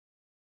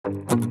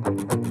Welcome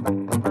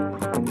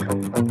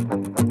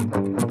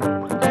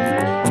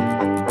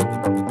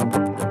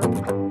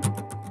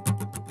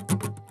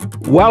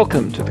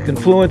to the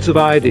Confluence of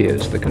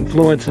Ideas, the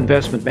Confluence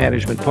Investment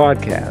Management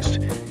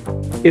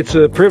Podcast. It's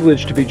a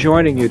privilege to be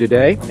joining you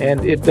today,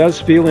 and it does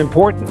feel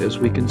important as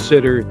we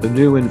consider the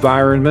new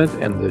environment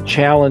and the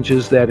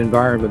challenges that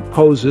environment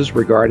poses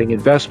regarding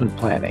investment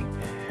planning.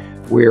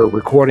 We're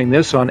recording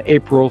this on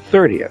April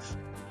 30th.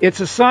 It's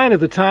a sign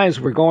of the times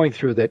we're going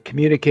through that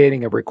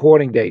communicating a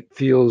recording date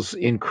feels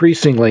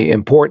increasingly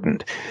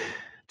important.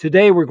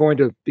 Today, we're going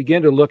to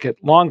begin to look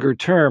at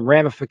longer-term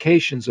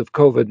ramifications of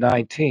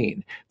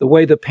COVID-19, the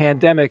way the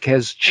pandemic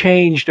has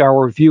changed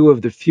our view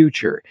of the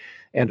future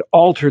and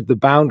altered the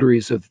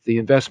boundaries of the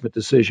investment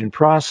decision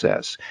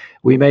process.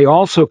 We may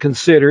also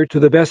consider,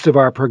 to the best of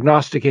our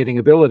prognosticating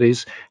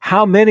abilities,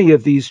 how many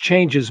of these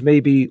changes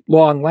may be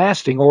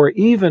long-lasting or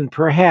even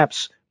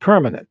perhaps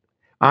permanent.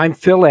 I'm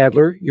Phil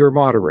Adler, your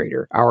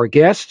moderator. Our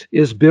guest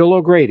is Bill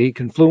O'Grady,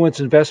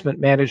 Confluence Investment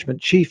Management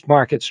Chief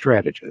Market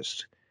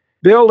Strategist.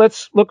 Bill,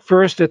 let's look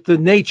first at the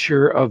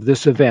nature of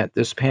this event,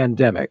 this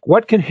pandemic.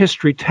 What can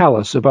history tell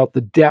us about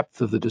the depth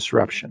of the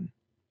disruption?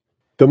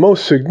 The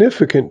most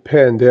significant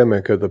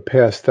pandemic of the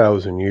past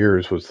 1,000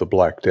 years was the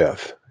Black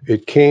Death.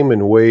 It came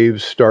in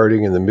waves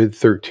starting in the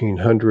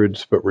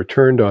mid-1300s, but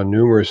returned on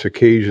numerous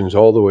occasions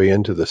all the way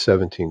into the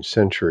 17th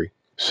century.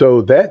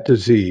 So that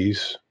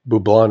disease,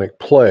 bubonic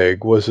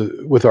plague, was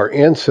with our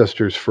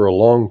ancestors for a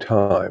long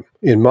time.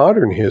 In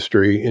modern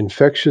history,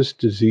 infectious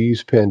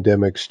disease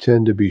pandemics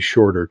tend to be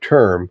shorter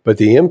term, but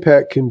the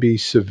impact can be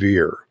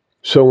severe.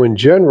 So in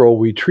general,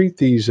 we treat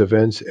these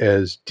events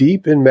as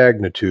deep in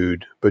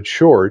magnitude, but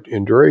short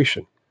in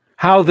duration.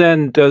 How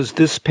then does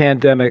this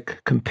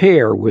pandemic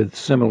compare with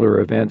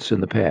similar events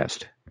in the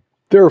past?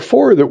 There are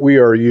four that we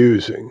are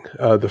using.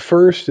 The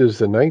first is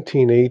the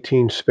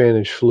 1918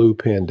 Spanish flu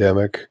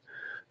pandemic.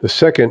 The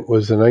second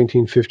was the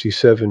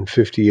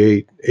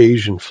 1957-58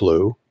 Asian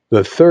flu.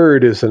 The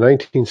third is the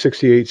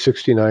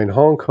 1968-69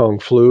 Hong Kong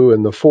flu,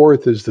 and the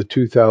fourth is the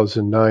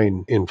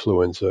 2009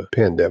 influenza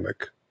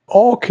pandemic.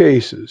 All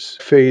cases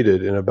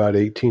faded in about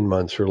 18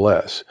 months or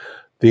less.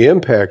 The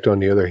impact, on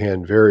the other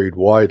hand, varied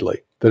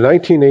widely. The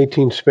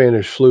 1918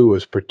 Spanish flu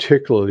was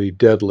particularly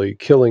deadly,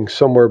 killing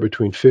somewhere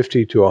between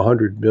 50 to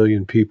 100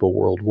 million people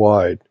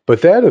worldwide.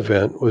 But that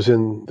event was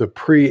in the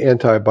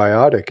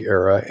pre-antibiotic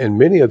era, and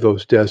many of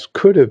those deaths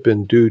could have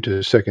been due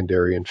to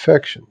secondary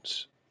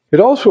infections. It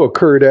also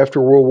occurred after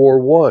World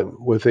War I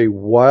with a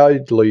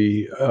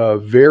widely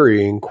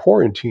varying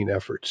quarantine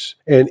efforts.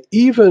 And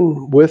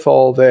even with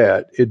all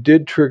that, it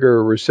did trigger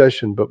a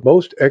recession, but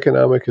most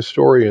economic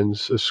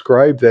historians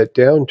ascribe that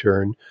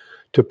downturn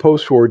to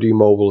post-war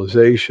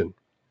demobilization.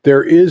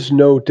 There is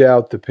no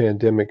doubt the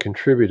pandemic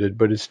contributed,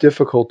 but it's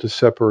difficult to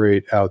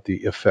separate out the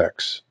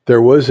effects.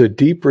 There was a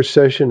deep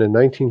recession in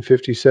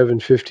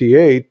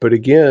 1957-58, but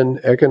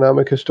again,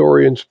 economic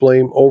historians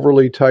blame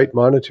overly tight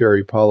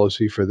monetary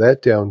policy for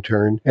that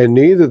downturn, and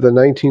neither the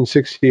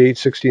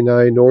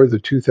 1968-69 nor the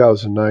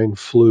 2009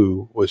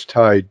 flu was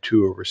tied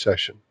to a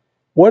recession.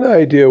 One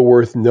idea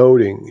worth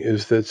noting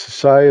is that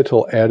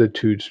societal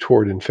attitudes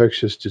toward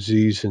infectious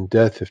disease and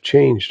death have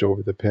changed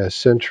over the past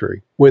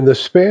century. When the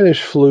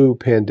Spanish flu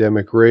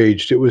pandemic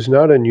raged, it was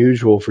not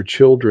unusual for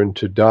children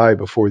to die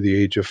before the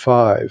age of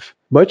 5.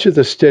 Much of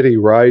the steady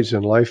rise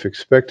in life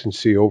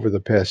expectancy over the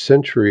past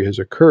century has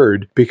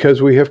occurred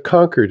because we have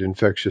conquered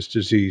infectious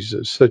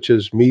diseases such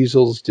as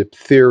measles,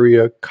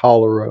 diphtheria,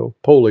 cholera,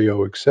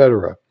 polio,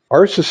 etc.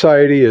 Our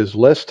society is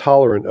less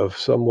tolerant of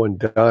someone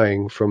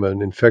dying from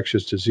an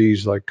infectious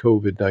disease like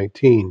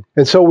COVID-19.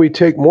 And so we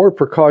take more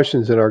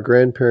precautions than our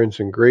grandparents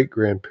and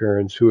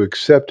great-grandparents who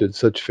accepted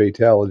such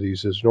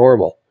fatalities as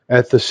normal.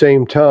 At the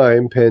same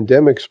time,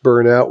 pandemics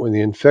burn out when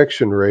the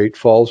infection rate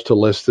falls to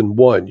less than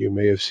 1. You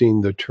may have seen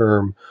the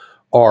term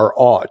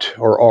R-ought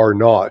or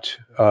R-naught,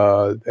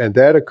 and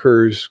that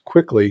occurs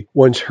quickly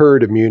once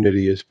herd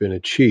immunity has been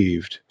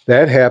achieved.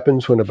 That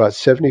happens when about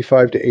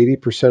 75 to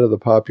 80% of the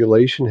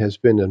population has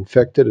been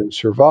infected and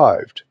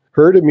survived.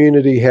 Herd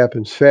immunity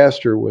happens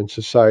faster when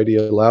society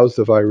allows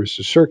the virus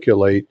to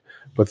circulate,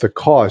 but the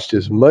cost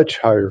is much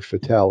higher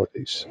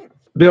fatalities.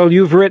 Bill,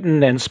 you've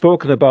written and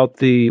spoken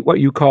about what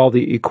you call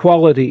the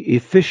equality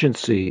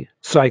efficiency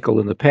cycle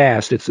in the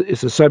past. It's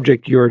a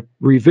subject you're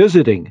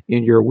revisiting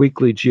in your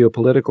weekly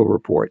geopolitical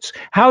reports.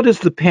 How does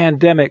the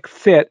pandemic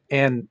fit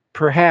and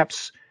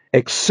perhaps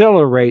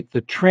accelerate the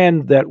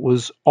trend that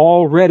was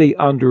already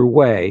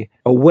underway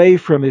away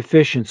from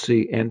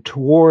efficiency and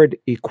toward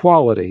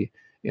equality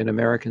in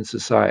American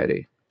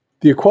society?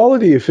 The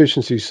equality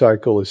efficiency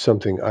cycle is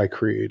something I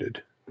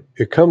created.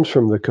 It comes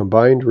from the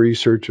combined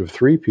research of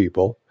three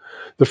people.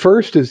 The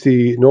first is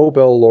the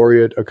Nobel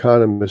laureate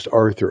economist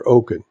Arthur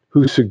Okun,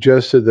 who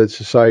suggested that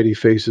society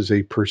faces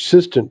a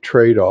persistent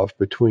trade-off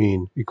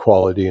between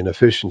equality and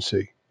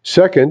efficiency.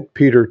 Second,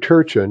 Peter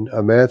Turchin,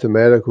 a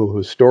mathematical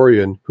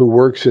historian who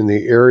works in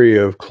the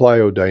area of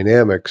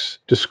cryodynamics,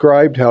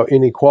 described how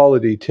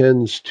inequality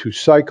tends to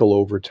cycle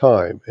over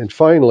time. And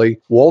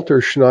finally, Walter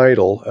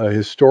Schneidel, a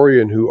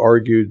historian who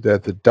argued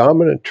that the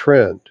dominant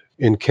trend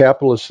in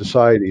capitalist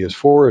society is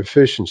for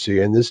efficiency,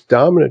 and this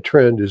dominant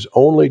trend is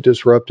only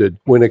disrupted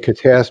when a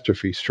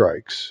catastrophe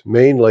strikes,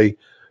 mainly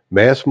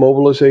mass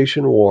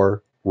mobilization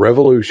war,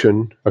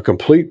 revolution, a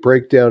complete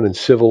breakdown in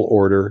civil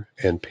order,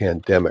 and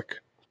pandemic.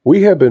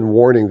 We have been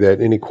warning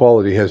that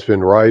inequality has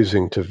been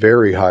rising to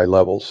very high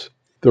levels.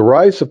 The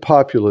rise of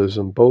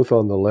populism, both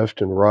on the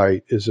left and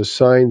right, is a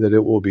sign that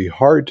it will be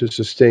hard to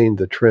sustain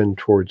the trend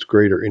towards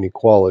greater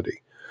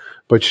inequality.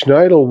 But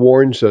Schneidel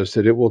warns us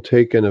that it will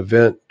take an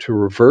event to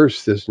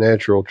reverse this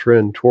natural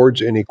trend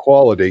towards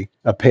inequality.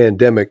 A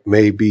pandemic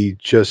may be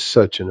just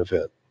such an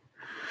event.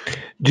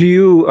 Do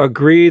you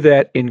agree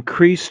that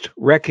increased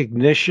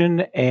recognition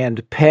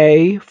and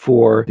pay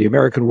for the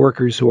American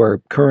workers who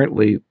are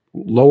currently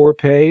lower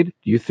paid?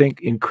 Do you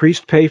think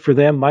increased pay for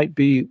them might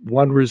be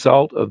one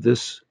result of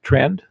this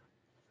trend?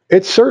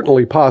 It's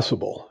certainly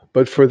possible,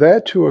 but for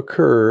that to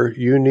occur,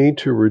 you need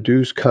to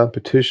reduce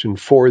competition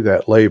for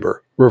that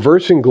labor.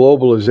 Reversing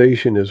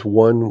globalization is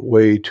one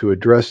way to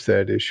address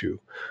that issue.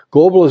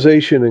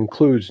 Globalization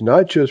includes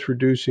not just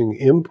reducing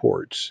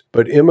imports,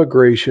 but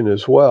immigration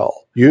as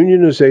well.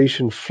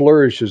 Unionization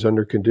flourishes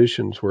under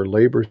conditions where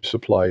labor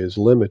supply is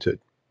limited.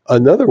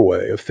 Another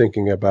way of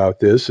thinking about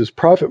this is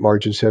profit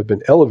margins have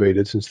been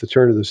elevated since the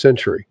turn of the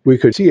century. We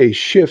could see a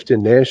shift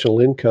in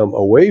national income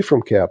away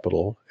from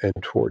capital and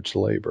towards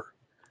labor.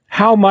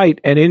 How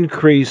might an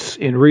increase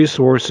in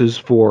resources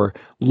for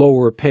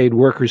lower paid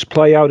workers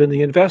play out in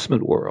the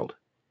investment world?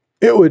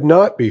 It would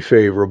not be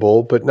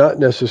favorable, but not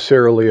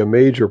necessarily a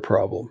major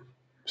problem.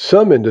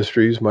 Some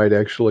industries might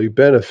actually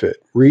benefit.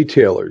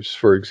 Retailers,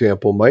 for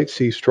example, might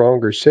see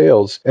stronger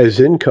sales as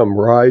income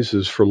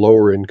rises for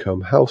lower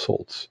income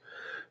households.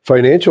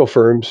 Financial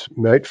firms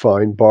might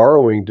find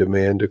borrowing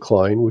demand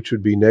decline, which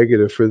would be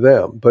negative for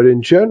them. But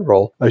in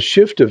general, a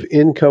shift of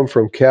income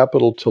from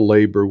capital to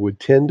labor would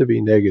tend to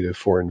be negative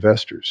for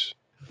investors.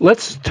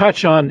 Let's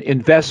touch on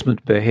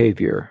investment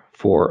behavior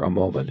for a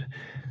moment.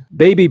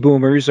 Baby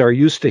boomers are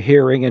used to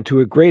hearing and to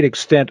a great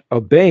extent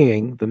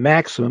obeying the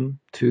maxim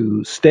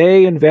to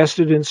stay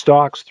invested in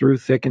stocks through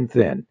thick and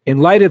thin. In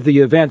light of the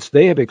events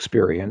they have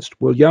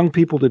experienced, will young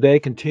people today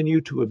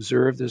continue to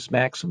observe this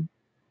maxim?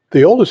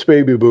 The oldest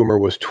baby boomer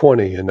was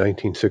 20 in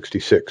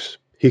 1966.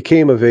 He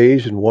came of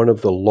age in one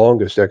of the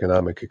longest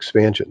economic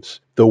expansions.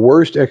 The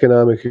worst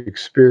economic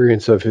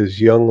experience of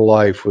his young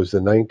life was the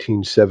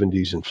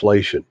 1970s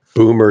inflation.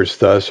 Boomers,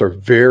 thus, are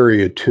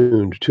very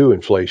attuned to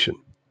inflation.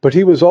 But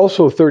he was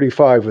also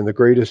 35 when the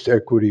greatest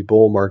equity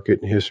bull market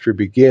in history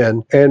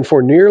began, and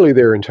for nearly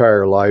their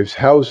entire lives,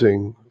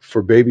 housing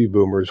for baby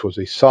boomers was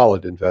a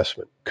solid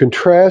investment.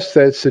 Contrast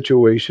that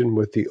situation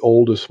with the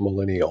oldest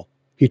millennial.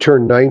 He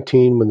turned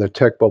 19 when the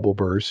tech bubble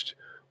burst,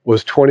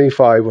 was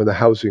 25 when the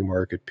housing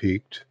market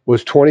peaked,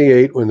 was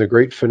 28 when the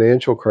great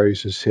financial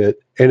crisis hit,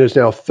 and is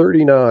now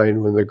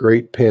 39 when the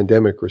great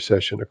pandemic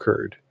recession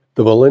occurred.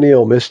 The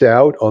millennial missed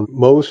out on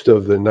most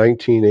of the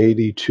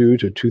 1982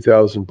 to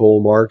 2000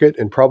 bull market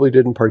and probably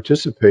didn't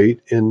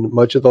participate in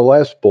much of the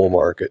last bull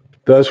market.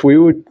 Thus,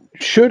 we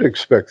should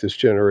expect this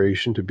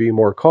generation to be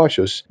more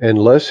cautious and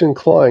less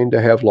inclined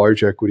to have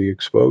large equity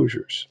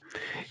exposures.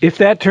 If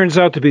that turns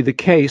out to be the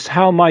case,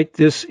 how might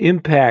this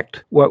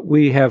impact what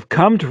we have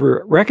come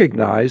to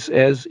recognize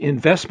as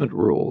investment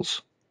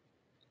rules?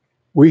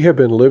 We have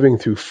been living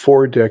through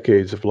 4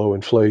 decades of low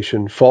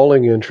inflation,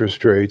 falling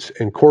interest rates,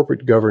 and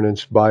corporate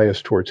governance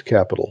biased towards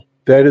capital.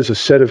 That is a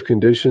set of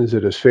conditions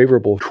that is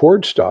favorable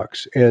towards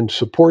stocks and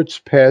supports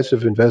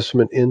passive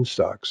investment in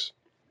stocks.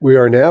 We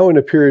are now in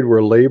a period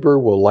where labor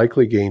will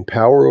likely gain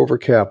power over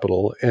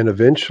capital, and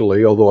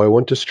eventually, although I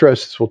want to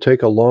stress this will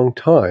take a long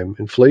time,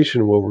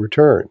 inflation will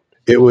return.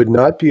 It would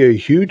not be a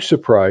huge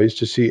surprise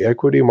to see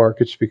equity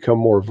markets become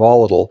more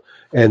volatile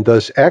and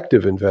thus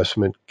active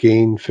investment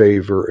gain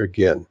favor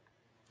again.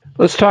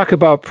 Let's talk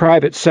about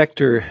private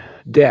sector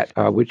debt,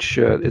 which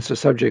is a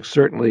subject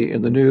certainly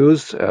in the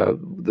news.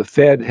 The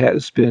Fed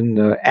has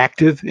been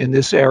active in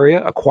this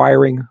area,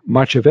 acquiring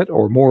much of it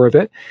or more of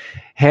it.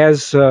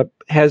 Has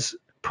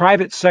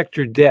private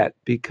sector debt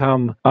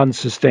become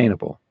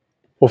unsustainable?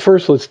 Well,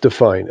 first, let's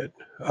define it.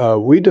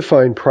 We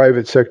define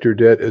private sector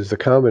debt as the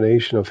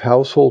combination of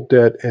household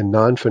debt and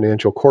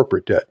non-financial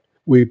corporate debt.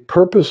 We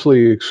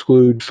purposely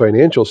exclude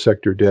financial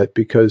sector debt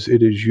because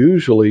it is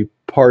usually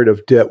part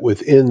of debt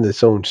within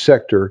its own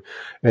sector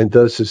and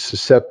thus is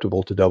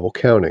susceptible to double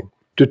counting.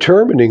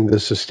 Determining the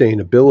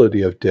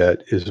sustainability of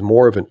debt is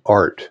more of an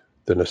art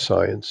than a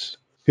science.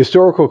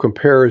 Historical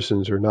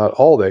comparisons are not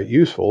all that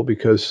useful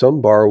because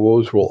some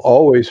borrowers will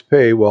always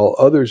pay while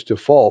others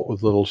default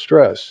with little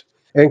stress.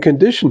 And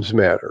conditions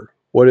matter.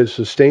 What is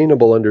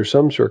sustainable under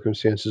some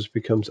circumstances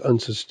becomes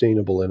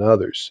unsustainable in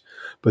others.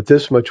 But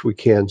this much we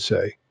can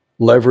say.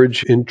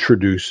 Leverage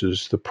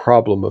introduces the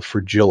problem of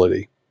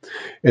fragility.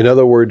 In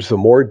other words, the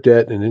more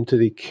debt an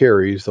entity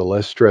carries, the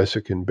less stress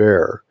it can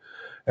bear.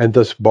 and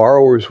thus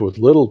borrowers with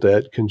little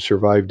debt can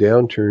survive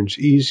downturns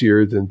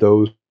easier than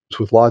those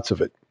with lots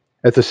of it.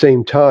 At the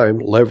same time,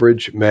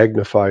 leverage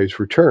magnifies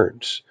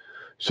returns.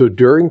 So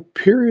during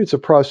periods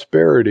of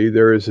prosperity,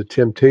 there is a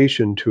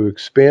temptation to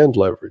expand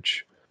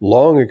leverage.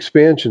 Long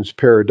expansions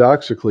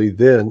paradoxically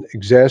then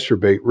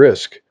exacerbate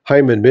risk.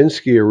 Hyman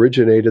Minsky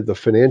originated the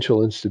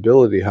financial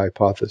instability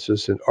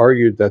hypothesis and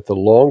argued that the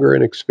longer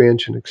an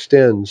expansion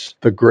extends,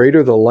 the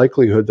greater the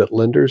likelihood that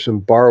lenders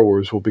and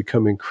borrowers will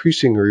become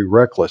increasingly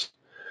reckless.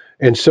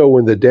 And so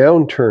when the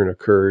downturn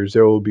occurs,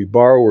 there will be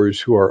borrowers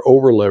who are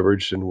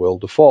overleveraged and will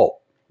default.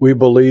 We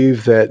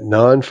believe that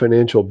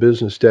non-financial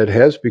business debt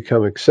has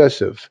become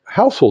excessive.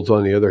 Households,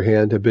 on the other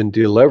hand, have been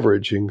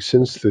deleveraging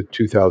since the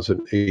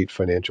 2008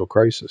 financial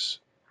crisis.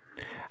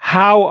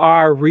 How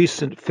are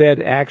recent Fed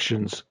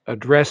actions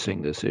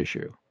addressing this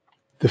issue?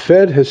 The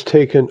Fed has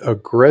taken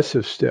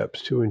aggressive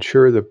steps to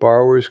ensure that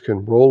borrowers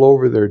can roll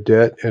over their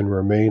debt and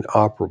remain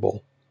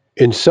operable.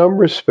 In some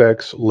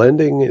respects,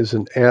 lending is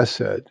an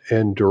asset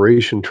and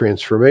duration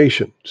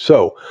transformation.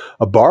 So,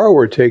 a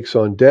borrower takes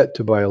on debt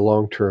to buy a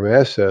long-term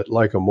asset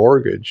like a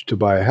mortgage to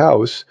buy a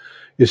house,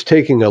 is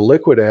taking a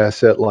liquid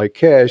asset like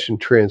cash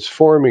and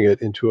transforming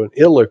it into an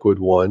illiquid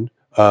one,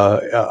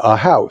 a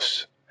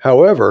house.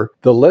 However,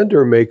 the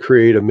lender may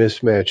create a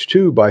mismatch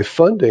too by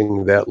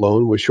funding that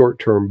loan with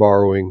short-term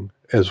borrowing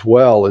as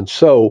well. And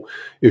so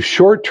if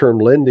short-term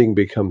lending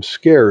becomes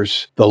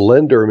scarce, the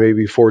lender may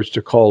be forced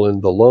to call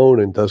in the loan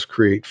and thus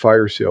create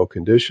fire sale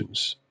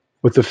conditions.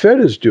 What the Fed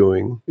is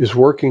doing is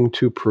working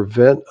to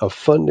prevent a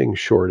funding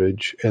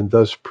shortage and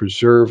thus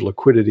preserve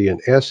liquidity and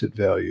asset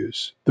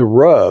values. The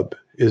rub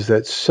is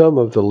that some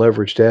of the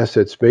leveraged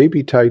assets may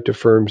be tied to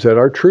firms that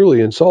are truly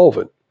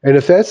insolvent. And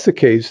if that's the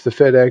case, the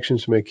Fed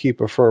actions may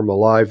keep a firm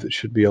alive that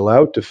should be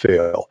allowed to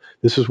fail.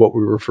 This is what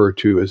we refer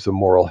to as the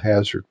moral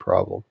hazard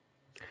problem.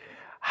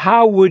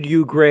 How would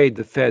you grade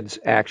the Fed's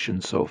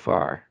action so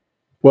far?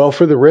 Well,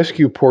 for the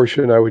rescue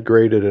portion, I would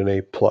grade it an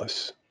A+.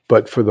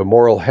 But for the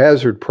moral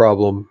hazard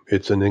problem,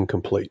 it's an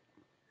incomplete.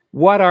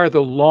 What are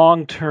the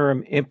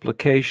long-term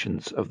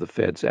implications of the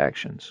Fed's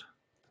actions?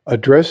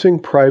 Addressing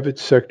private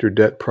sector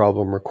debt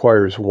problem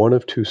requires one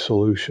of two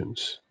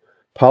solutions.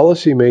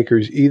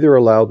 Policymakers either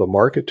allow the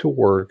market to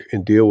work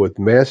and deal with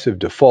massive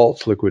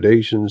defaults,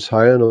 liquidations,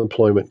 high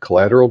unemployment,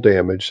 collateral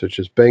damage, such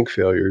as bank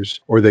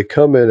failures, or they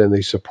come in and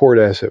they support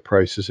asset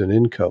prices and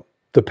income.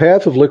 The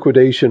path of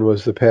liquidation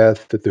was the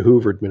path that the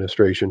Hoover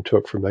administration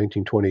took from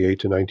 1928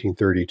 to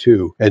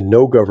 1932, and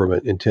no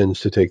government intends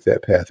to take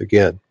that path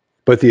again.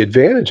 But the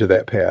advantage of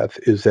that path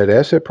is that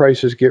asset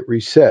prices get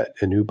reset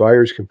and new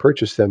buyers can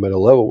purchase them at a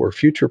level where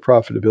future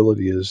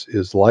profitability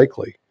is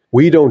likely.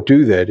 We don't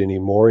do that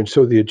anymore, and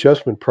so the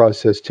adjustment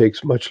process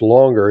takes much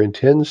longer and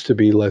tends to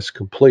be less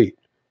complete.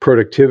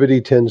 Productivity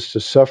tends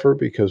to suffer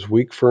because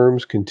weak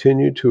firms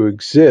continue to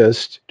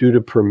exist due to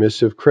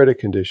permissive credit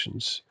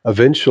conditions.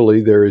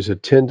 Eventually, there is a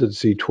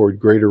tendency toward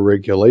greater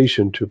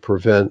regulation to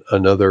prevent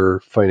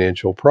another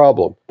financial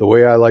problem. The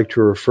way I like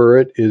to refer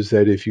it is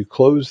that if you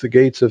close the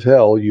gates of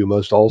hell, you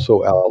must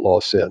also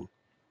outlaw sin.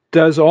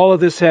 Does all of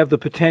this have the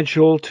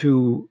potential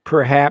to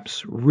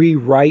perhaps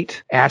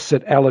rewrite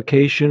asset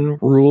allocation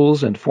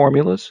rules and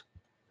formulas?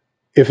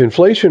 If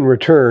inflation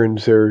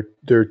returns, there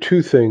are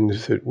two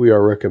things that we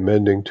are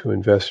recommending to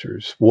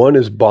investors. One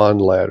is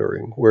bond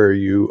laddering, where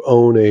you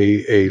own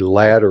a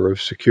ladder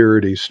of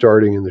securities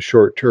starting in the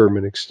short term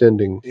and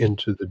extending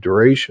into the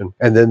duration.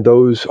 And then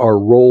those are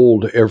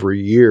rolled every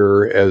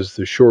year as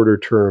the shorter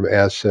term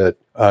asset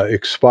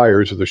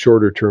expires, or the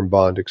shorter term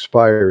bond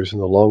expires,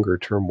 and the longer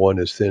term one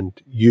is then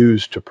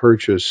used to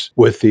purchase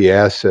with the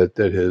asset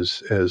that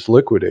has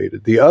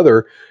liquidated. The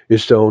other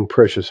is to own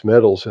precious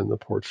metals in the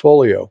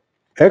portfolio.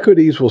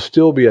 Equities will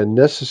still be a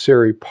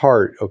necessary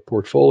part of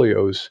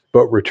portfolios,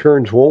 but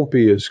returns won't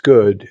be as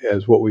good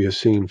as what we have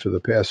seen for the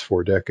past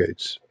 4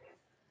 decades.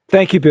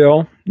 Thank you,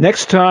 Bill.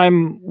 Next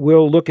time,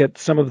 we'll look at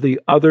some of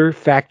the other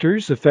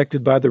factors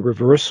affected by the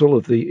reversal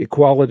of the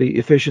equality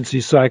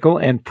efficiency cycle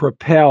and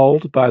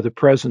propelled by the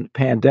present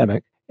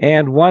pandemic.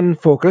 And one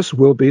focus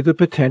will be the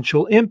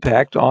potential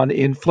impact on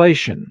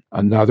inflation.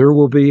 Another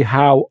will be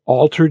how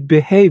altered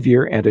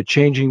behavior and a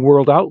changing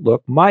world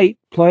outlook might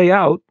play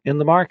out in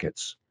the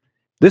markets.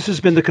 This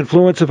has been the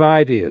Confluence of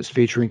Ideas,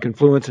 featuring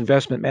Confluence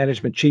Investment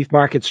Management Chief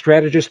Market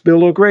Strategist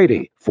Bill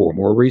O'Grady. For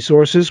more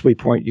resources, we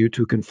point you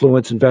to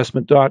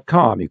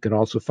confluenceinvestment.com. You can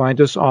also find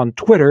us on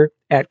Twitter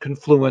at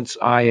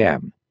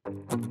ConfluenceIM.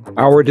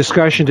 Our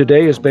discussion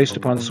today is based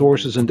upon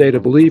sources and data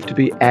believed to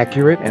be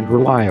accurate and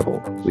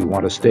reliable. We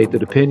want to state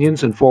that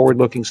opinions and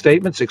forward-looking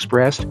statements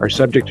expressed are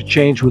subject to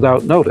change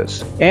without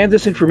notice, and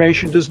this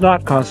information does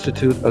not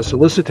constitute a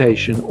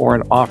solicitation or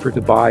an offer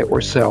to buy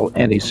or sell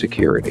any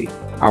security.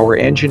 Our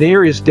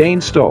engineer is Dane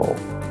Stoll.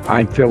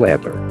 I'm Phil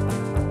Adler.